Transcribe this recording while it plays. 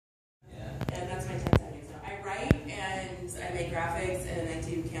make graphics, and I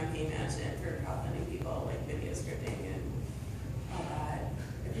do campaign management for crowdfunding people, like video scripting and all that.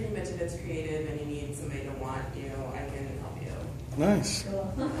 And pretty much if it's creative and you need somebody to want you, I can help you. Nice.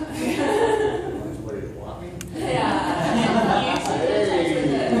 Cool. Somebody to want me? Yeah. You should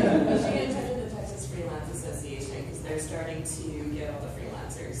get in touch with the Texas Freelance Association because they're starting to get all the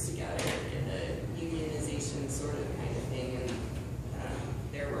freelancers together in a unionization sort of kind of thing, and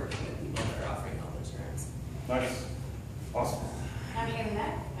they're working with people that are offering health insurance. Nice. Awesome. I'm Anna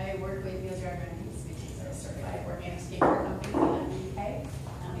Neck. I work with Wheels Driver News, which is a certified organic skincare company in the UK.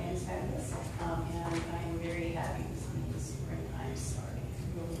 And it's fabulous. And I'm very happy with some of these spring I'm starting.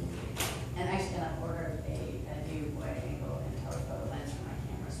 And actually, I ordered a new wide angle and telephoto lens for my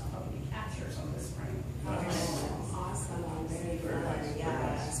camera, so I'm hoping to capture some of the spring. Nice. Awesome. Very fun.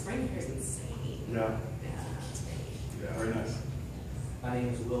 Yeah. Spring here is insane. Yeah. Yeah, it's great. Yeah. Very nice. My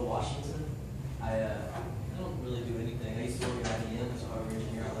name is Will Washington. I don't really do anything. I used to work at IBM as a hardware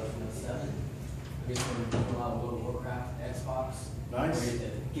engineer. I left in 07. I used to work a lot of World of Warcraft, Xbox. Nice. Ready to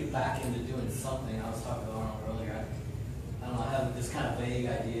get back into doing something. I was talking to Arnold earlier. I don't know. I have this kind of vague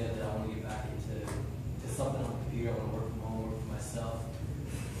idea that I want to get back into something on the computer. I want to work from home, work for myself.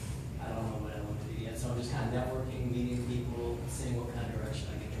 I don't know what I want to do yet. So I'm just kind of networking, meeting people, seeing what kind of direction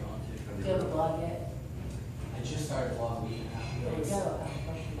I get drawn to. Do you have a blog yet? I just started Blog Me. There you go.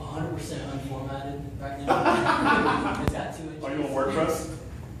 100% unformatted right now. It's got 2 inches. Are you on WordPress?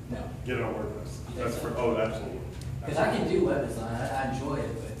 No. Get it on WordPress. You That's think for, so? oh, absolutely. Because I can do web design. I enjoy it,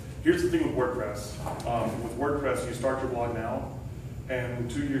 but Here's the thing with WordPress. With WordPress, you start your blog now, and in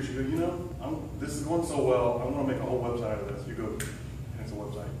 2 years you go, you know, this is going so well, I'm going to make a whole website out of this. You go, and it's a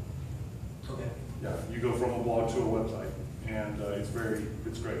website. okay. Yeah, you go from a blog to a website, and it's great.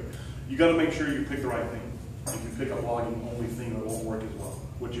 You got to make sure you pick the right theme. If you pick a blogging only theme, it won't work as well.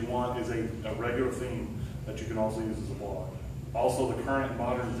 What you want is a regular theme that you can also use as a blog. Also, the current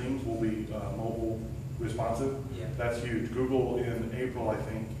modern themes will be mobile responsive. Yeah. That's huge. Google in April, I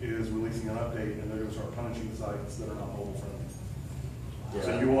think, is releasing an update, and they're going to start punishing sites that are not mobile friendly. Yeah.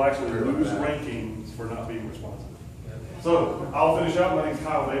 So you will actually Heard about lose that. rankings for not being responsive. So I'll finish up. My name's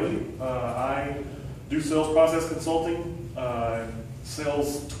Kyle Bailey. I do sales process consulting,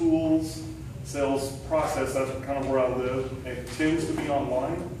 sales tools, sales process. That's kind of where I live. It tends to be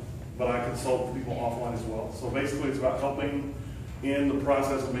online, but I consult people offline as well. So basically it's about helping in the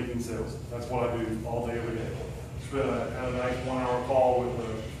process of making sales. That's what I do all day, every day. Had a nice 1 hour call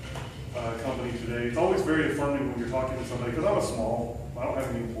with a company today. It's always very affirming when you're talking to somebody, because I don't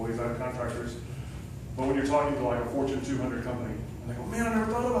have any employees, I have contractors. But when you're talking to like a Fortune 200 company, and they go, man, I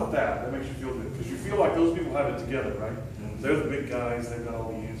never thought about that. That makes you feel good, because you feel like those people have it together, right? They're the big guys, they've got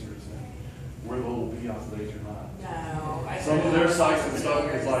all the answers. And we're the little peons that you're not. No. Some of their sites and stuff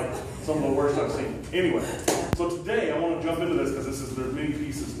is like some of the worst I've seen. Anyway, so today I want to jump into this because there's many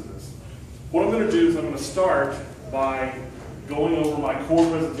pieces to this. What I'm going to do is I'm going to start by going over my core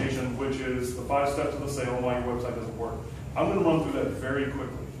presentation, which is the 5 steps of the sale and why your website doesn't work. I'm going to run through that very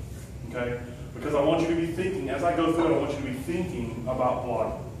quickly, okay? Because I want you to be thinking, as I go through it, I want you to be thinking about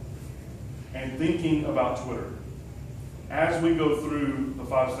blogging and thinking about Twitter as we go through the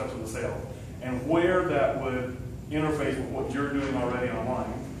 5 steps of the sale and where that would interface with what you're doing already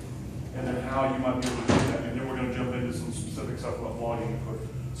online, and then how you might be able to do that. And then we're going to jump into some specific stuff about blogging and Twitter.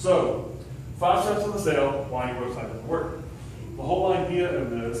 So, 5 steps of the sale, why your website doesn't work. The whole idea of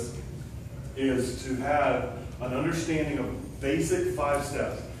this is to have an understanding of basic 5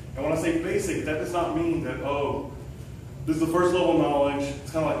 steps. And when I say basic, that does not mean that, oh, this is the first level of knowledge.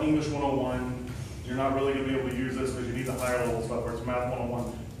 It's kind of like English 101. You're not really going to be able to use this because you need the higher level stuff, or it's Math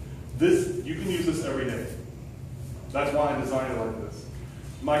 101. You can use this every day. That's why I designed it like this.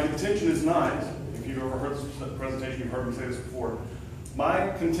 My contention is not, if you've ever heard this presentation, you've heard me say this before, my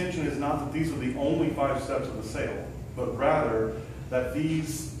contention is not that these are the only 5 steps of the sale, but rather that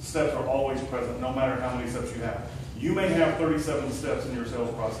these steps are always present no matter how many steps you have. You may have 37 steps in your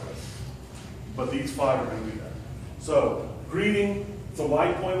sales process, but these 5 are going to be there. So, greeting, it's a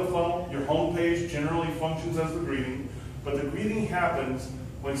light point of the funnel. Your home page generally functions as the greeting, but the greeting happens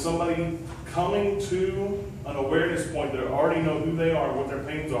when somebody coming to an awareness point that already know who they are, what their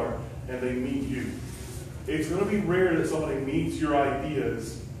pains are, and they meet you. It's going to be rare that somebody meets your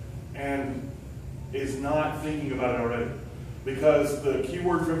ideas and is not thinking about it already. Because the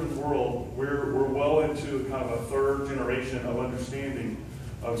keyword-driven world, we're well into kind of a 3rd generation of understanding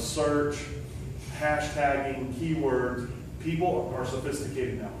of search, hashtagging, keywords. People are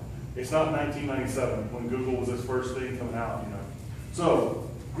sophisticated now. It's not 1997 when Google was its first thing coming out, you know. So,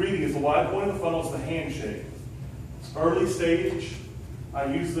 greeting is the wide point of the funnel, it's the handshake. It's early stage.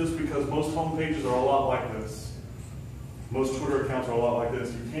 I use this because most home pages are a lot like this. Most Twitter accounts are a lot like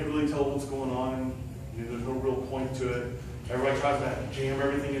this. You can't really tell what's going on. There's no real point to it. Everybody tries to jam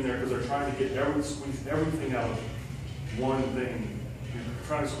everything in there because they're trying to squeeze everything out of one thing. You're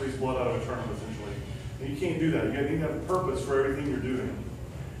trying to squeeze blood out of a turnip, essentially. And you can't do that. You need to have a purpose for everything you're doing.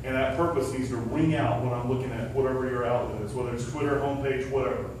 And that purpose needs to ring out when I'm looking at whatever your outlet is, whether it's Twitter, homepage,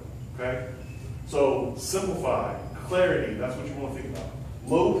 whatever. Okay? So simplify, clarity, that's what you want to think about.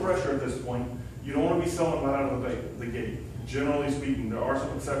 Low pressure at this point. You don't want to be selling right out of the gate. Generally speaking, there are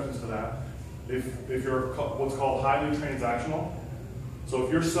some exceptions to that. If you're what's called highly transactional, so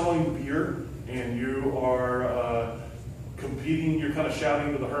if you're selling beer and you are competing, you're kind of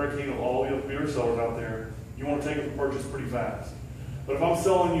shouting to the hurricane of all the other beer sellers out there, you want to take up the purchase pretty fast. But if I'm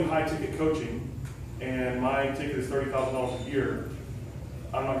selling you high ticket coaching and my ticket is $30,000 a year,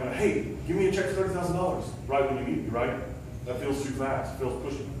 I'm not going to, hey, give me a check for $30,000 right when you need me, right? That feels too fast, it feels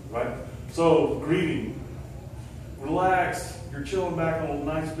pushy, right? So, greeting, relaxed, you're chilling back on a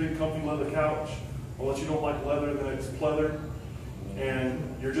nice big comfy leather couch, unless you don't like leather, then it's pleather, and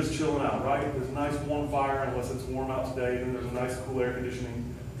you're just chilling out, right? There's a nice warm fire, unless it's warm out today, then there's a nice cool air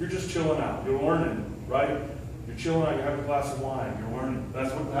conditioning. You're just chilling out, you're learning, right? You're chilling out, you're having a glass of wine, you're learning.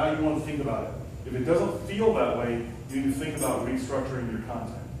 That's how you want to think about it. If it doesn't feel that way, you need to think about restructuring your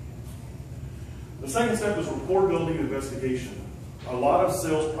content. The second step is rapport building and investigation. A lot of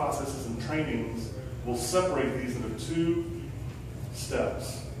sales processes and trainings will separate these into two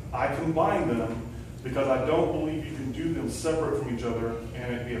steps. I combine them because I don't believe you can do them separate from each other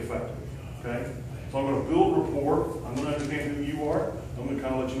and it be effective. Okay? So I'm going to build rapport. I'm going to understand who you are. I'm going to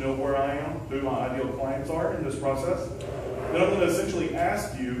kind of let you know where I am, who my ideal clients are in this process. Then I'm going to essentially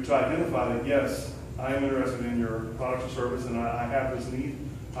ask you to identify that, yes, I am interested in your product or service and I have this need.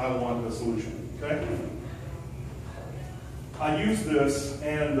 I want the solution. Okay? I use this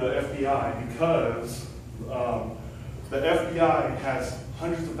and the FBI because the FBI has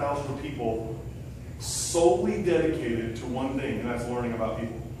hundreds of thousands of people solely dedicated to one thing, and that's learning about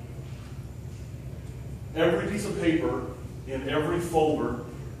people. Every piece of paper, in every folder,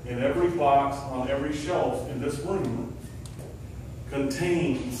 in every box, on every shelf in this room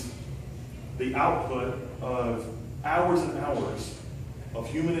contains the output of hours and hours of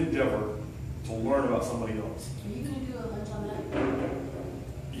human endeavor to learn about somebody else. Are you going to do a lunch on that?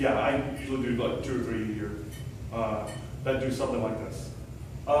 Yeah, I usually do like 2 or 3 a year that do something like this.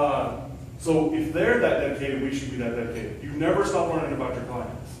 So if they're that dedicated, we should be that dedicated. You never stop learning about your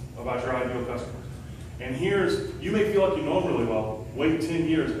clients, about your ideal customers. And you may feel like you know them really well. Wait 10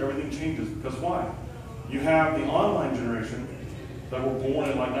 years, everything changes. Because why? You have the online generation that were born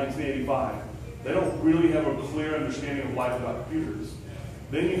in like 1985. They don't really have a clear understanding of life without computers.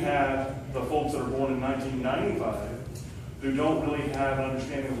 Then you have the folks that are born in 1995 who don't really have an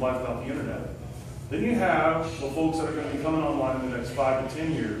understanding of life without the internet. Then you have the folks that are going to be coming online in the next 5 to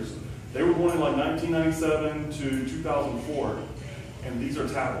 10 years. They were born in like 1997 to 2004, and these are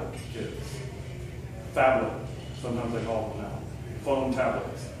tablet kids. Phablet, sometimes they call them now. Phone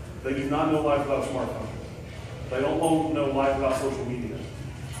tablets. They do not know life without smartphones. They don't know life without social media.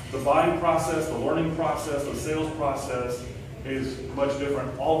 The buying process, the learning process, the sales process is much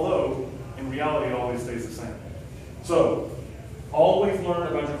different, although in reality it always stays the same. So, always learn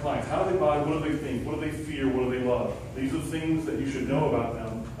about your clients. How do they buy? What do they think? What do they fear? What do they love? These are the things that you should know about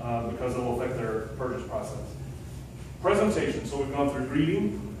them because it will affect their purchase process. Presentation. So we've gone through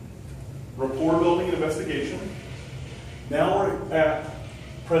greeting, rapport building, and investigation. Now we're at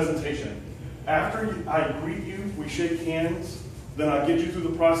presentation. After I greet you, we shake hands. Then I get you through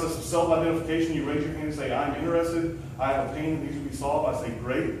the process of self-identification. You raise your hand and say, I'm interested. I have a pain that needs to be solved. I say,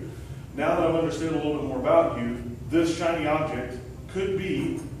 great. Now that I've understood a little bit more about you, this shiny object could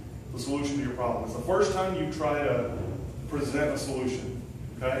be the solution to your problem. It's the first time you try to present a solution,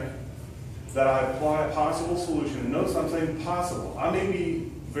 okay? That I apply a possible solution. And notice I'm saying possible. I may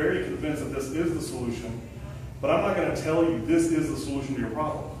be very convinced that this is the solution, but I'm not going to tell you this is the solution to your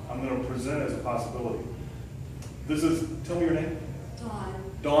problem. I'm going to present it as a possibility. Tell me your name.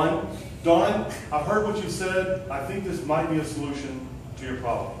 Dawn. Dawn, I've heard what you said. I think this might be a solution to your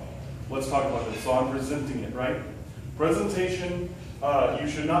problem. Let's talk about this. So I'm presenting it, right? Presentation, you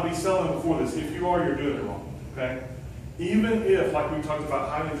should not be selling before this. If you are, you're doing it wrong, okay? Even if, like we talked about,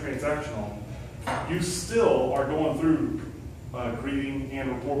 highly transactional, you still are going through greeting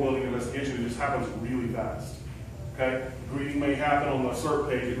and rapport building investigation. It just happens really fast, okay? Greeting may happen on the cert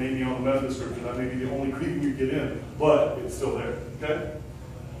page. It may be on the meta description. That may be the only greeting you get in, but it's still there, okay?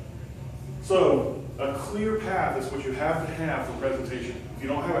 So, a clear path is what you have to have for presentation. If you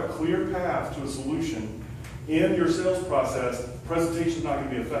don't have a clear path to a solution in your sales process, presentation is not going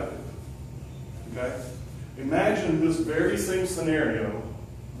to be effective. Okay? Imagine this very same scenario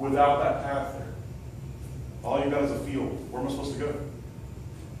without that path there. All you've got is a field. Where am I supposed to go?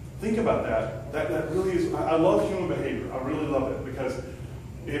 Think about that. That really is, I love human behavior. I really love it because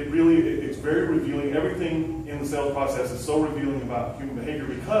it's very revealing. Everything in the sales process is so revealing about human behavior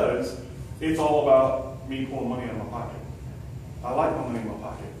because it's all about me pulling money out of my pocket. I like my money in my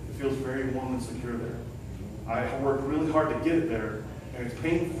pocket. It feels very warm and secure there. I work really hard to get it there, and it's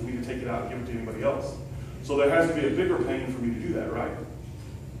painful for me to take it out and give it to anybody else. So there has to be a bigger pain for me to do that, right?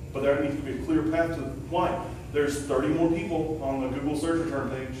 But there needs to be a clear path to why. There's 30 more people on the Google search return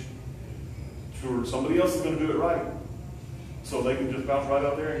page. Sure, somebody else is going to do it right. So they can just bounce right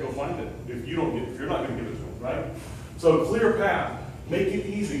out there and go find it if you're not going to give it to them, right? So clear path, make it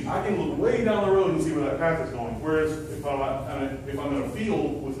easy. I can look way down the road and see where that path is going. Whereas if I'm in a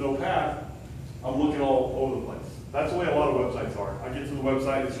field with no path, I'm looking all over the place. That's the way a lot of websites are. I get to the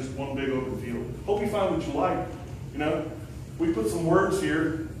website, it's just one big open field. Hope you find what you like. You know, we put some words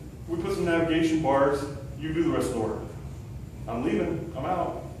here, we put some navigation bars, you do the rest of the work. I'm leaving, I'm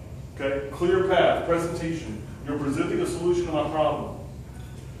out. Okay, clear path, presentation. You're presenting a solution to my problem.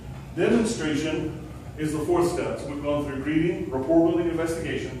 Demonstration is the fourth step. So we've gone through greeting, rapport building,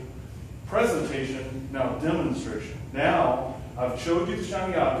 investigation, presentation, now demonstration. Now, I've showed you the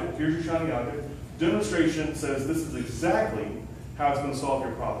shiny object. Here's your shiny object. Demonstration says this is exactly how it's going to solve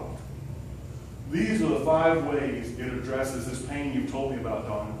your problem. These are the 5 ways it addresses this pain you've told me about,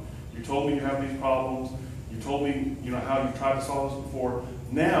 Don. You told me you have these problems. You told me, how you've tried to solve this before.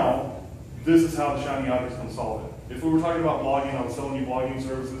 Now, this is how the shiny object is going to solve it. If we were talking about blogging, I was selling you blogging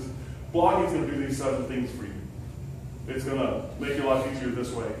services. Blogging is going to do these 7 things for you. It's going to make your life easier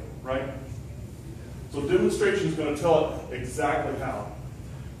this way, right? So demonstration is going to tell it exactly how.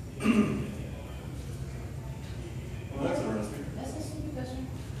 Well, that's interesting. That's a stupid question.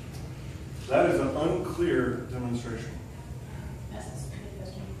 That is an unclear demonstration. That's a stupid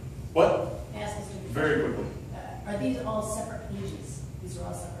question. What? That's a stupid Very question. quickly. Are these all separate pages? These are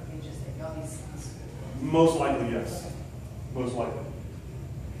all separate pages. They've got these. Most likely, yes. Most likely.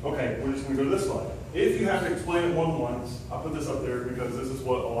 Okay, we're just going to go to this slide. If you have to explain it once, I'll put this up there because this is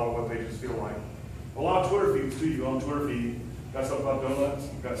what a lot of web pages feel like. A lot of Twitter feeds too. You go on Twitter feed, got stuff about donuts,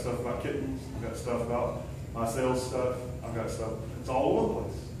 I've got stuff about kittens, I've got stuff about my sales stuff, I've got stuff. It's all over the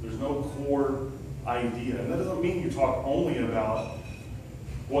place. There's no core idea. And that doesn't mean you talk only about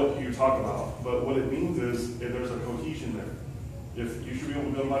what you talk about, but what it means is there's a cohesion there. If you should be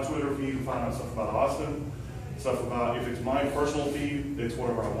able to go to my Twitter feed and find out stuff about Austin, stuff about, if it's my personal feed, it's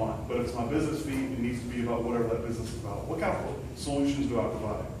whatever I want. But if it's my business feed, it needs to be about whatever that business is about. What kind of solutions do I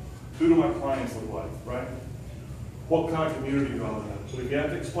provide? Who do my clients look like, right? What kind of community do I live in? But if you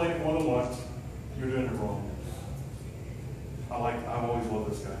have to explain it more than once, you're doing it wrong. I've always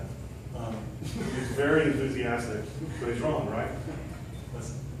loved this guy. He's very enthusiastic, but he's wrong, right?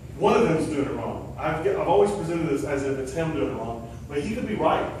 One of them's doing it wrong. I've always presented this as if it's him doing it wrong, but he could be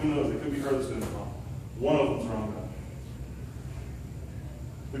right. Who knows? It could be her that's doing it wrong. One of them's wrong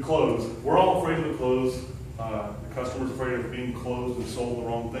though. The close. We're all afraid of the close. The customer's afraid of being closed and sold the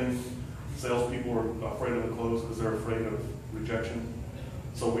wrong thing. Salespeople are afraid of the close because they're afraid of rejection.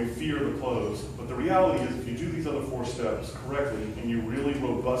 So we fear the close. But the reality is if you do these other 4 steps correctly and you really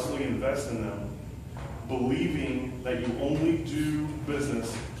robustly invest in them, believing that you only do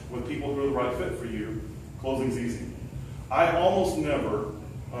business with people who are the right fit for you, closing's easy. I almost never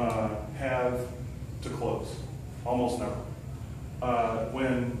have to close. Almost never.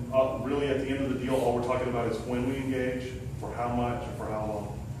 When really at the end of the deal, all we're talking about is when we engage, for how much, and for how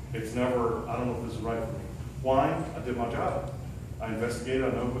long. It's never, I don't know if this is right for me. Why? I did my job. I investigated, I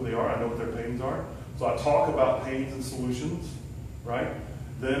know who they are, I know what their pains are. So I talk about pains and solutions, right?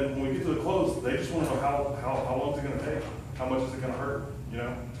 Then when we get to the close, they just want to know how long is it going to take? How much is it going to hurt?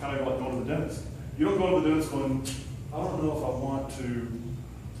 It's kind of like going to the dentist. You don't go to the dentist going, I don't know if I want to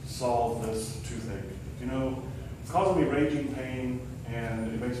solve this toothache. It's causing me raging pain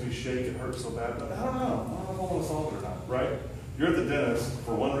and it makes me shake, it hurts so bad, but I don't know if I want to solve it or not, right? You're at the dentist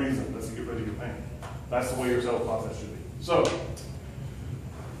for one reason, that's to get rid of your pain. That's the way your sales process should be. So,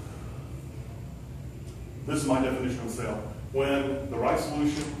 this is my definition of sale. When the right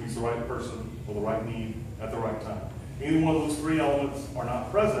solution meets the right person or the right need at the right time. Any one of those 3 elements are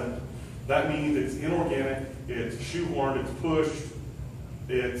not present, that means it's inorganic, it's shoehorned, it's pushed,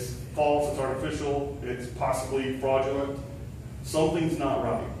 it's false, it's artificial, it's possibly fraudulent. Something's not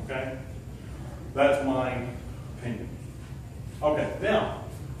right, okay? That's my opinion. Okay, now,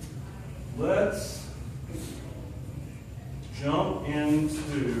 let's jump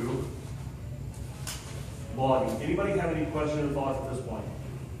into blogging. Anybody have any questions or thoughts at this point?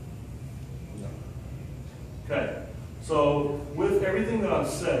 Okay, so with everything that I've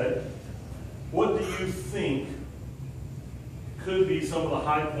said, what do you think could be some of the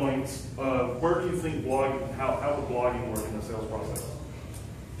high points of where do you think blogging, how would blogging work in the sales process?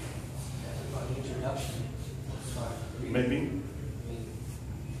 About the introduction. Maybe? I mean,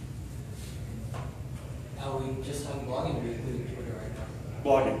 are we just on blogging or are we including Twitter right now?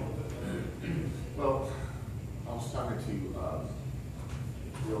 Blogging. Well, I was talking to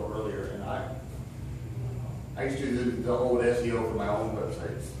Bill earlier, and I used to do the old SEO for my own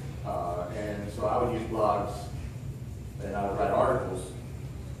websites, and so I would use blogs and I would write articles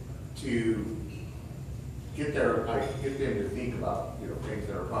to get them to think about things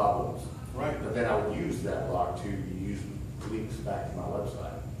that are problems. Right. But then I would use that blog to use links back to my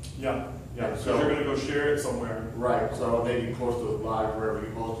website. Yeah, yeah. And So so- you're going to go share it somewhere. Right, so maybe post those blogs wherever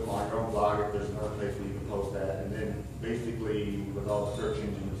you post them, on your own blog, if there's another place where you can post that, and then basically with all the search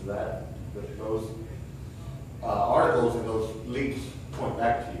engines with those articles and those links point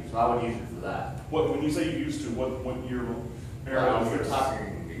back to you, so I would use it for that. When you say you used to, what year era Well, was we're this?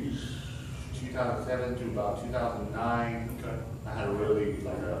 talking 2007 to about 2009. Okay. I had a really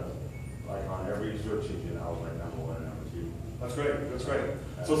like on every search engine, I was like number one and number two. That's great. That's great.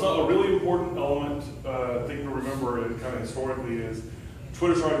 So it's not a really important element thing to remember, kind of historically, is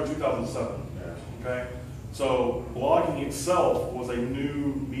Twitter started in 2007. Yeah. Okay, so blogging itself was a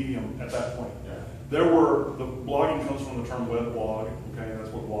new medium at that point. Yeah. The blogging comes from the term web blog. Okay, that's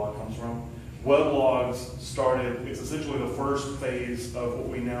what blog comes from. Weblogs started. It's essentially the first phase of what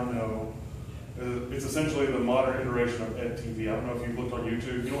we now know. It's essentially the modern iteration of EdTV. I don't know if you've looked on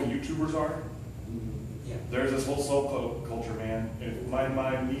YouTube. You know what YouTubers are? Yeah. There's this whole subculture, man.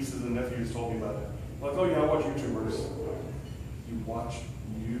 My nieces and nephews told me about it. Like, oh yeah, I watch YouTubers. You watch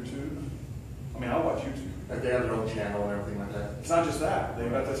YouTube? I mean, I watch YouTube. Like they have their own channel and everything like that. It's not just that. They've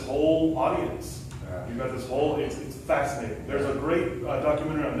got this whole audience. Yeah. You've got this whole, it's fascinating. There's a great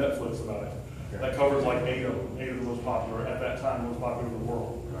documentary on Netflix about it that covers like eight of the most popular, at that time, most popular in the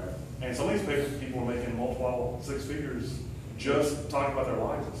world. Right. And some of these people are making multiple six figures just talking about their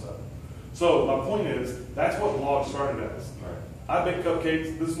lives and stuff. So my point is, that's what blogs started as. Right. I bake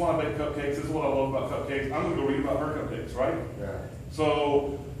cupcakes. This is why I bake cupcakes. This is what I love about cupcakes. I'm going to go read about her cupcakes, right? Yeah.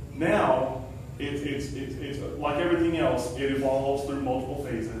 So now it's like everything else. It evolves through multiple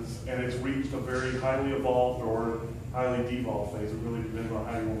phases, and it's reached a very highly evolved or highly devolved phase. It really depends on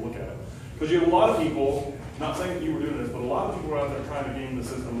how you want to look at it. Because you have a lot of people. Not saying that you were doing this, but a lot of people are out there trying to game the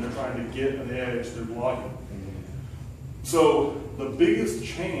system. They're trying to get an edge through blogging. So the biggest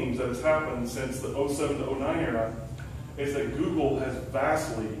change that has happened since the 07 to 09 era is that Google has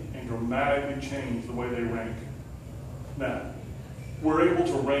vastly and dramatically changed the way they rank. Now, we're able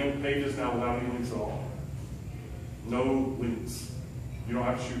to rank pages now without any links at all. No links. You don't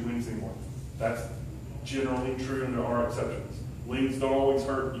have to shoot links anymore. That's generally true, and there are exceptions. Links don't always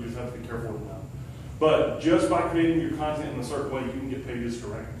hurt. You just have to be careful with them. But just by creating your content in a certain way, you can get pages to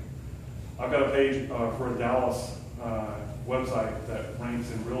rank. I've got a page for a Dallas website that ranks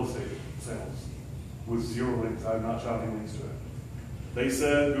in real estate sales with 0 links. I have not shot any links to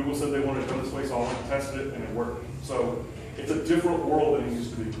it. Google said they wanted to go this way, so I went and tested it, and it worked. So it's a different world than it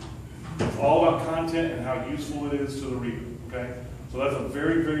used to be. It's all about content and how useful it is to the reader, okay? So that's a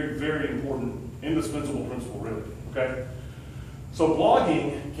very, very, very important, indispensable principle, really, okay? So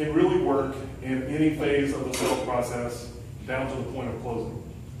blogging can really work in any phase of the sales process down to the point of closing.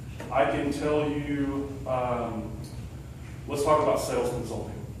 I can tell you, let's talk about sales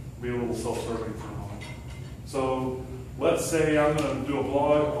consulting. Be a little self-serving for a moment. So let's say I'm going to do a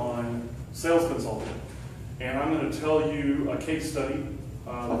blog on sales consulting, and I'm going to tell you a case study,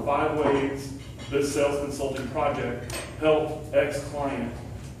 the 5 ways this sales consulting project helped X client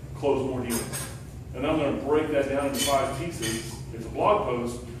close more deals. And I'm going to break that down into 5 pieces. It's a blog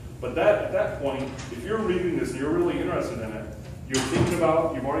post, but at that point, if you're reading this and you're really interested in it, you're thinking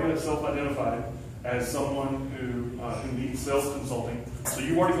about, you've already got self-identified as someone who needs sales consulting. So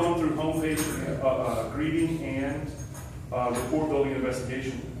you've already gone through homepage greeting and rapport building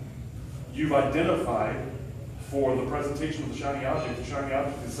investigation. You've identified for the presentation of the shiny object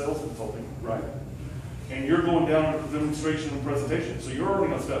is sales consulting, right? And you're going down to the demonstration and presentation. So you're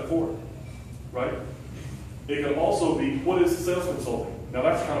already on step 4, right? It could also be, what is sales consulting? Now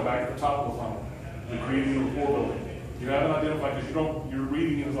that's kind of back at the top of the funnel, the greeting and rapport building. You haven't identified because you're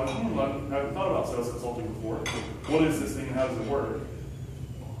reading it and it's like, I haven't thought about sales consulting before. What is this thing and how does it work?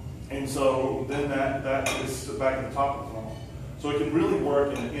 And so then that is back at the top of the funnel. So it can really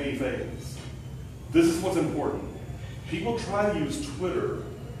work in any phase. This is what's important. People try to use Twitter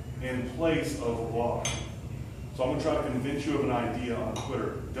in place of a blog. So I'm going to try to convince you of an idea on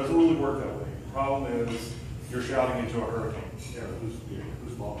Twitter. It doesn't really work that way. The problem is you're shouting into a hurricane.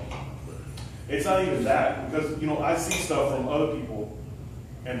 Who's balling? It's not even that, because, you know, I see stuff from other people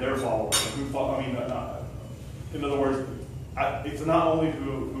and their followers. In other words, it's not only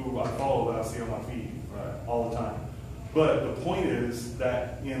who I follow that I see on my feed all the time. But the point is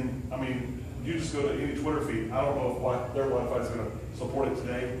that you just go to any Twitter feed. I don't know if their Wi-Fi is going to support it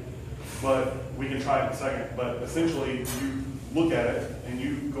today, but we can try it in a second. But essentially, you look at it and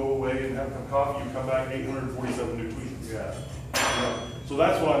you go away and have a cup of coffee, you come back, 847 new tweets. Yeah. You know? So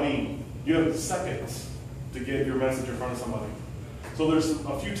that's what I mean. You have seconds to get your message in front of somebody. So there's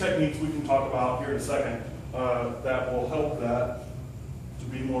a few techniques we can talk about here in a second that will help that to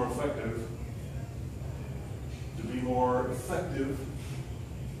be more effective.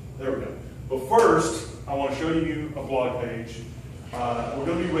 There we go. But first, I want to show you a blog page. We're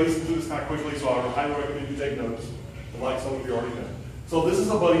going to be racing through this kind of quickly, so I would highly recommend you take notes, like some of you already did. So this is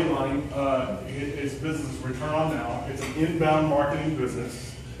a buddy of mine. His business is Return On Now. It's an inbound marketing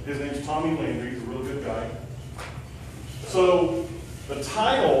business. His name's Tommy Landry. He's a really good guy. So the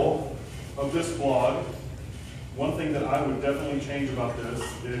title of this blog, one thing that I would definitely change about this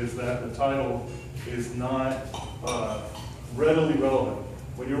is that the title is not readily relevant.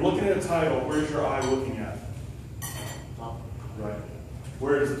 When you're looking at a title, where's your eye looking at? Right.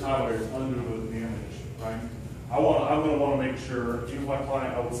 Where is the title? It's under the image, right? I'm going to want to make sure, if you my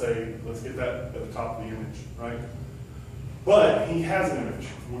client, I would say, let's get that at the top of the image, right? But he has an image.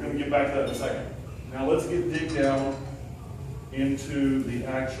 We're going to get back to that in a second. Now let's dig down into the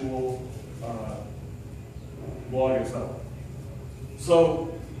actual blog itself.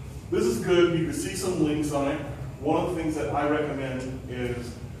 So this is good. You can see some links on it. One of the things that I recommend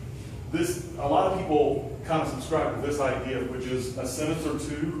is this. A lot of people kind of subscribe to this idea, which is a sentence or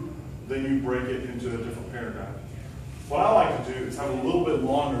two, then you break it into a different paragraph. What I like to do is have a little bit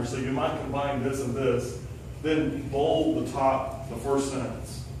longer, so you might combine this and this, then bold the top, the first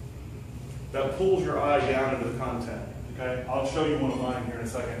sentence. That pulls your eye down into the content. Okay, I'll show you one of mine here in a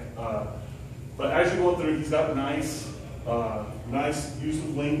second. But as you go through, he's got nice use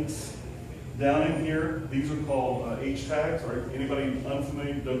of links down in here. These are called H tags. Or anybody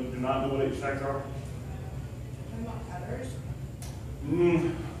unfamiliar do not know what H tags are? Headers?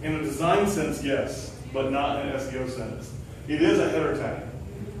 In a design sense, yes, but not in an SEO sense. It is a header tag,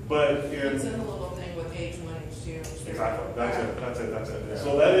 but It's in the little thing with H1, H2. Exactly. That's it. Yeah.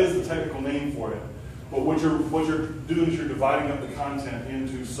 So that is the technical name for it. But what you're doing is you're dividing up the content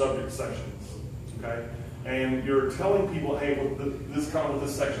into subject sections. Okay? And you're telling people, hey, this is kind of what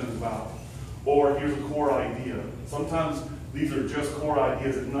this section is about. Or here's a core idea. Sometimes these are just core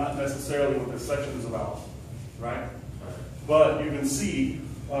ideas and not necessarily what this section is about. Right? But you can see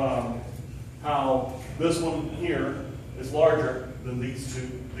how this one here is larger than these two.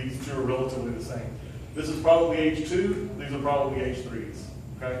 These two are relatively the same. This is probably H2, these are probably H3s,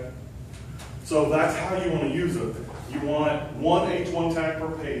 okay? So that's how you want to use it. You want one H1 tag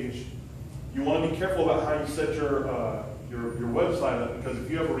per page. You want to be careful about how you set your website up, because if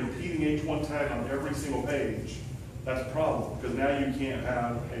you have a repeating H1 tag on every single page, that's a problem, because now you can't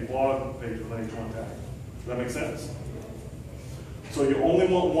have a blog page with an H1 tag. Does that make sense? So you only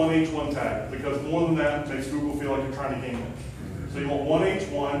want one H1 tag, because more than that makes Google feel like you're trying to game it. So you want one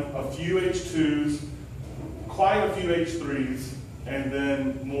H1, a few H2s, quite a few H3s, and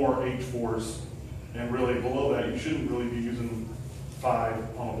then more H4s. And really below that, you shouldn't really be using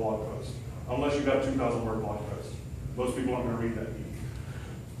 5 on a blog post, unless you've got a 2,000 word blog post. Most people aren't going to read that.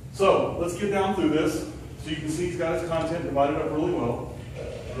 So let's get down through this. So you can see he's got his content divided up really well,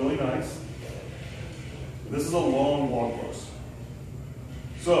 really nice. This is a long blog post.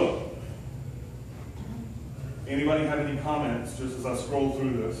 So, anybody have any comments just as I scroll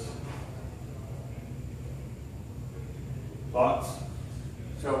through this? Thoughts?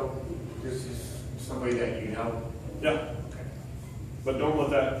 So, this is somebody that you know? Yeah. Okay. But don't let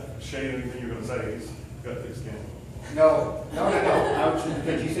that shade anything you're going to say. He's got thick skin. No.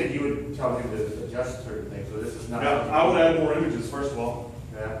 Because you said you would tell him to adjust certain things, so this is not. Yeah, I would add more images, first of all.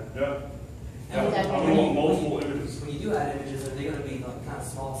 Yeah. Yeah. And would that I be- would want multiple images. When you do add images, are they going to be like kind of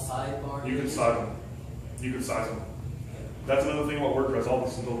small sidebar? You can size them. You can size them. That's another thing about WordPress. All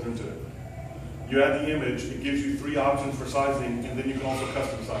this is built into it. You add the image, it gives you 3 options for sizing, and then you can also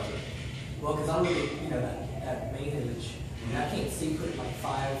custom size it. Well, because I'm looking, that main image, and I can't see putting like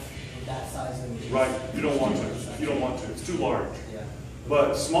 5 of that size images. Right. You don't want to. You don't want to. It's too large. Yeah.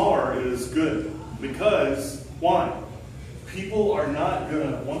 But smaller is good, because why? People are not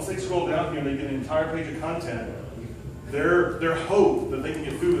gonna, once they scroll down here and they get an entire page of content, their hope that they can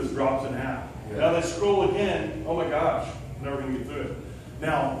get through this drops in half. Yeah. Now they scroll again, oh my gosh, I'm never gonna get through it.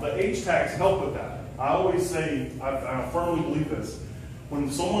 Now, the H tags help with that. I always say, I firmly believe this.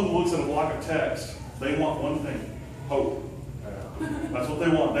 When someone looks at a block of text, they want one thing, hope. That's what they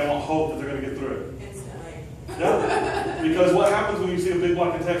want. They want hope that they're going to get through it. Instantly. Yeah. Because what happens when you see a big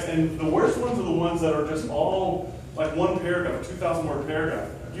block of text, and the worst ones are the ones that are just all like one paragraph, 2,000 word paragraph.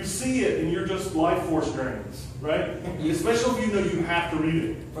 You see it and you're just life force drains, right? Especially if you know you have to read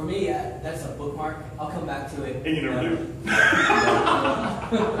it. For me, that's a bookmark. I'll come back to it. And you never do.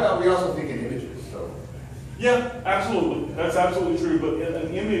 Well, we also think in images, so. Yeah, absolutely. That's absolutely true. But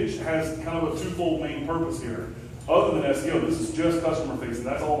an image has kind of a twofold main purpose here. Other than SEO, this is just customer facing.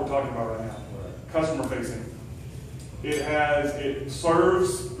 That's all we're talking about right now. Customer facing. It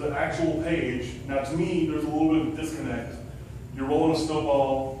serves the actual page. Now to me, there's a little bit of disconnect. You're rolling a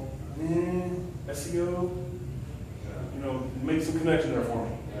snowball, SEO, make some connection there for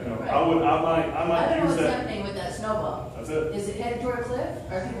me. Right. I might I don't know use what's that. happening with that snowball. That's it. Is it headed toward a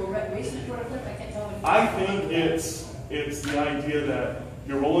cliff? Are people racing it toward a cliff? I can't tell. I think it's the idea that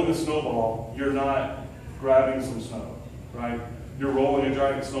you're rolling a snowball, you're not grabbing some snow, right? You're rolling a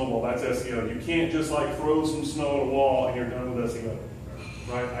giant snowball, that's SEO. You can't just like throw some snow at a wall and you're done with SEO,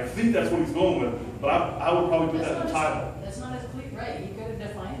 right? I think that's what he's going with, but I would probably put that in the title. That's not as clear, right? You could have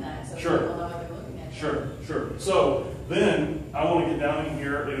defined that so Sure. people know what they're looking at. Sure. So then I want to get down in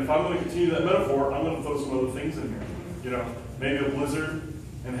here, and if I'm going to continue that metaphor, I'm going to throw some other things in here. Maybe a blizzard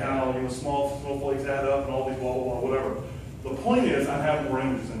and how small snowflakes add up and all these blah blah blah whatever. The point is, I have more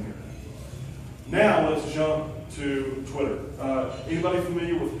images in here. Now let's jump to Twitter. Anybody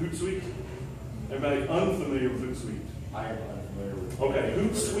familiar with Hootsuite? Anybody unfamiliar with Hootsuite? I am unfamiliar with. Okay,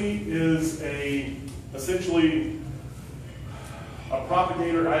 Hootsuite is essentially a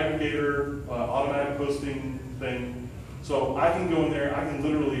propagator, aggregator, automatic posting thing. So I can go in there, I can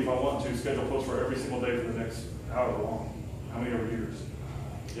literally, if I want to, schedule posts for every single day for the next however long, how many ever years.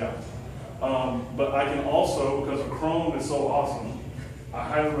 Yeah. But I can also, because Chrome is so awesome, I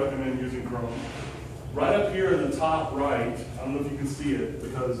highly recommend using Chrome. Right up here in the top right, I don't know if you can see it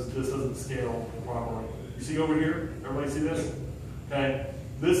because this doesn't scale properly. You see over here? Everybody see this? Okay.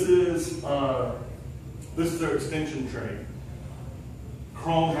 This is their extension tray.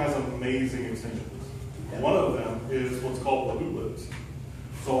 Chrome has amazing extensions. One of them is what's called the Hootlets.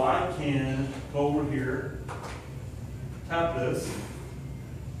 So I can go over here, tap this,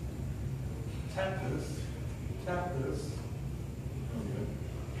 tap this, tap this.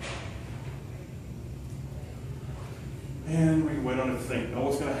 And we can wait on it to think. Now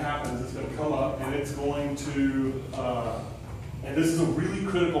what's going to happen is it's going to come up and it's going to, and this is a really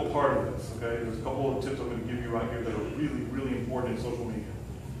critical part of this, okay? There's a couple of tips I'm going to give you right here that are really, really important in social media.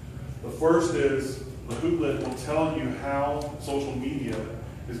 The first is the Hootlet will tell you how social media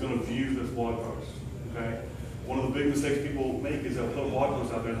is going to view this blog post, okay? One of the big mistakes people make is they'll put a blog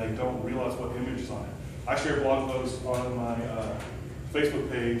post out there and they don't realize what image is on it. I share blog posts on my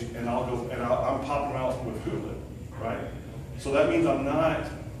Facebook page and I'm popping them out with Hootlet, right? So that means I'm not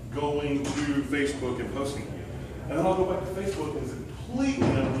going to Facebook and posting it. And then I'll go back to Facebook and it's a completely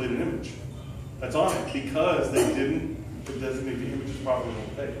unrelated image that's on it because they didn't designate the images properly on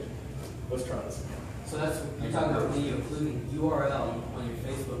the page. Let's try this again. So you're talking about when you include URL on your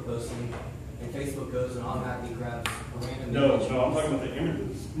Facebook posting, and Facebook goes and automatically grabs a random No, image. I'm talking about the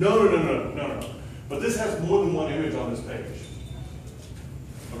images. No. But this has more than one image on this page.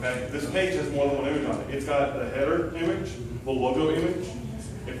 Okay, this page has more than one image on it. It's got the header image, the logo image.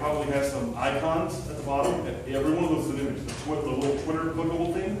 It probably has some icons at the bottom. Every one of those is an image. The little Twitter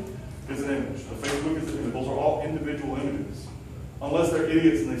clickable thing is an image. The Facebook is an image. Those are all individual images. Unless they're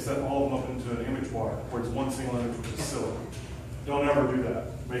idiots and they set all of them up into an image bar where it's one single image, which is silly. Don't ever do that.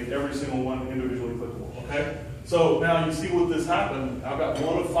 Make every single one individually clickable, okay? So now you see what this happened. I've got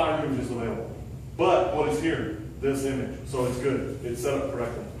one of 5 images available. But what is here? This image. So it's good. It's set up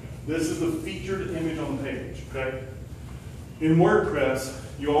correctly. This is the featured image on the page, okay? In WordPress,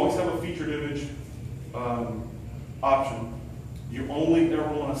 you always have a featured image option. You only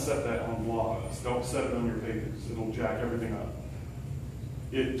ever want to set that on blogs. Don't set it on your pages. It'll jack everything up.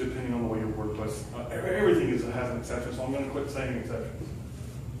 Depending on the way your WordPress, everything has an exception, so I'm going to quit saying exceptions.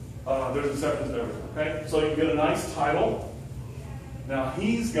 There's exceptions to everything, okay? So you get a nice title. Now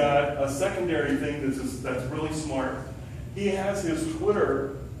he's got a secondary thing that's really smart. He has his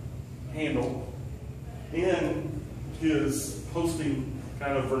Twitter handle in his posting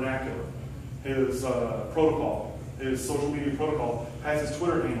kind of vernacular. His protocol, his social media protocol has his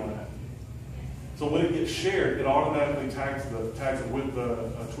Twitter handle in it. So when it gets shared, it automatically tags it with the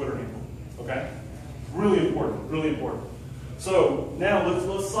Twitter handle. Okay? Really important, really important. So now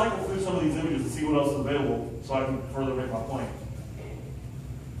let's cycle through some of these images and see what else is available so I can further make my point.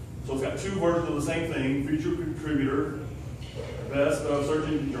 So So it's got two versions of the same thing, feature contributor, best of search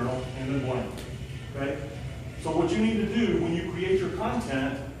engine journal, and then blank. Okay? So what you need to do when you create your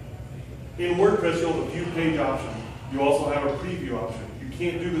content, in WordPress you'll have a view page option. You also have a preview option. You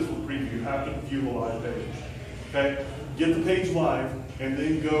can't do this with preview, you have to view the live page. Okay? Get the page live, and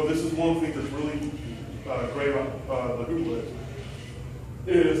then go, this is one of the things that's really great about the Hooplet,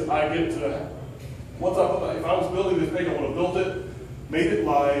 is I get to, if I was building this page, I would have built it, made it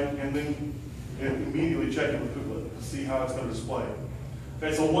live, and then immediately check it with Hooplet to see how it's going to display.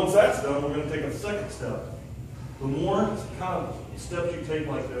 Okay, so once that's done, we're going to take a second step. The more kind of steps you take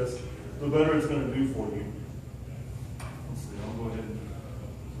like this, the better it's going to do for you. Let's see, I'll go ahead and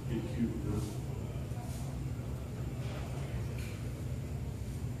get cute with this.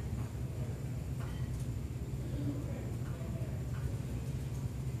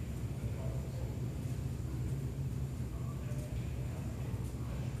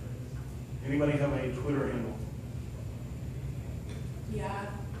 Anybody have a Twitter handle? Yeah,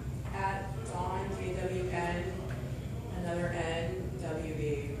 at Dawn, JWN, another N,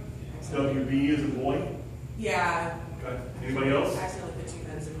 WB. WB is a boy? Yeah. Okay. Anybody else? I accidentally put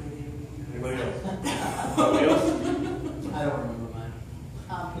two N's in my name. Anybody else? Anybody else? I don't remember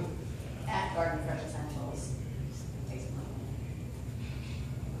mine. At Garden Fresh Essentials. Takes money.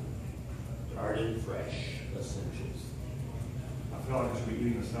 Garden Fresh Essentials. I feel like I should be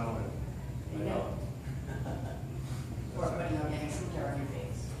eating a salad. I know. Or putting organic skincare on your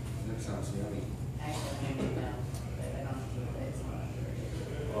face. That sounds yummy. Actually, maybe no, but I don't think it's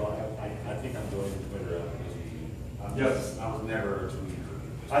not. Well, I think I'm doing Twitter. Yes. I was never a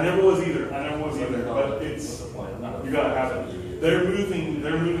tweeter. I never was either. But What's it's, the point? I'm not a- you gotta have it. They're moving,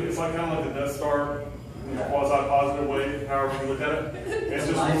 it's like kind of like the Death Star in a quasi-positive way, however you look at it. It's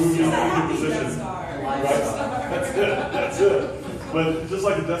just moving into Death position. Star. Right? That's it. But just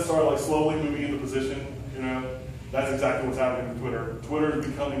like the Death Star, like slowly moving into position, you know, that's exactly what's happening with Twitter. Twitter is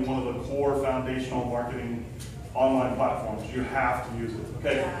becoming one of the core foundational marketing online platforms. You have to use it.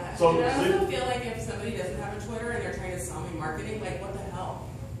 Okay. Yeah. So And I also feel like if somebody doesn't have a Twitter and they're trying to sell me marketing, like what the hell?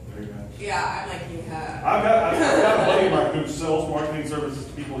 there you go. Yeah, I'm like, you have. I've got a buddy of mine who sells marketing services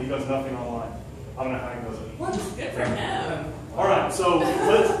to people. He does nothing online. I don't know how he does it. Well, just good for him. All right, so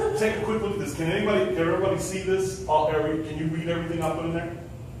let's take a quick look at this. Can everybody see this? Can you read everything I put in there?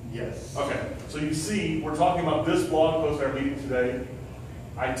 Yes. Okay, so you see, we're talking about this blog post our meeting today.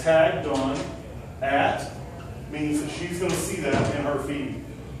 I tagged Dawn at means that she's going to see that in her feed.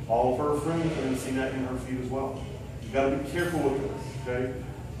 All of her friends are going to see that in her feed as well. You got to be careful with this, okay?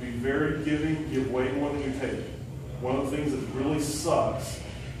 Be very giving, give way more than you take. One of the things that really sucks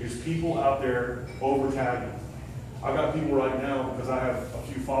is people out there over tagging. I've got people right now, because I have a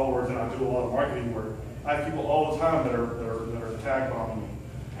few followers and I do a lot of marketing work, I have people all the time that are tag bombing me.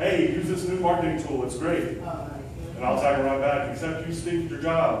 Hey, use this new marketing tool, it's great. And I'll tag them right back, except you stink at your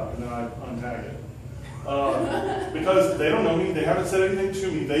job, and then I untag it. Because they don't know me, they haven't said anything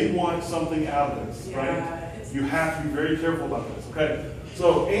to me, they want something out of this, right? Yeah, You have to be very careful about this, okay?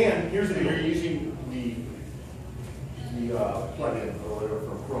 So, and here's the So you're deal. using the plugin or whatever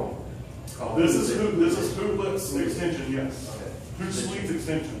from Chrome. Called This is Hooplet's extension, yes. Okay. Hootsuite's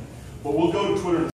extension. But we'll go to Twitter